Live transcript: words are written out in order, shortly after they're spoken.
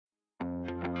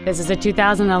This is a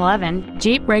 2011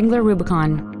 Jeep Wrangler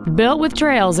Rubicon, built with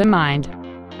trails in mind.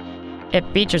 It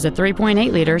features a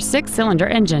 3.8-liter six-cylinder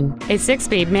engine, a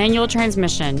 6-speed manual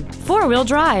transmission, 4-wheel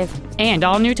drive, and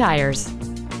all new tires.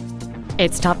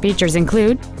 Its top features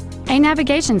include a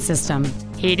navigation system,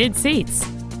 heated seats,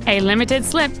 a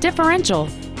limited-slip differential,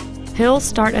 hill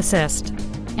start assist,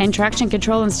 and traction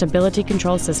control and stability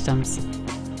control systems.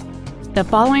 The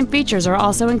following features are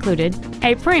also included: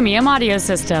 a premium audio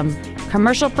system,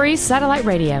 commercial-free satellite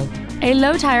radio, a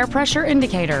low tire pressure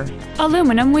indicator,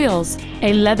 aluminum wheels,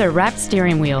 a leather-wrapped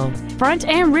steering wheel, front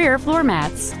and rear floor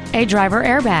mats, a driver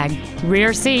airbag,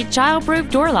 rear seat child-proof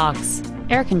door locks,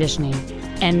 air conditioning,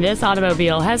 and this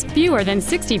automobile has fewer than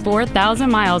 64,000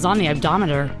 miles on the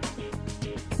odometer.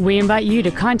 We invite you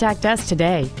to contact us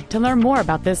today to learn more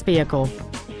about this vehicle.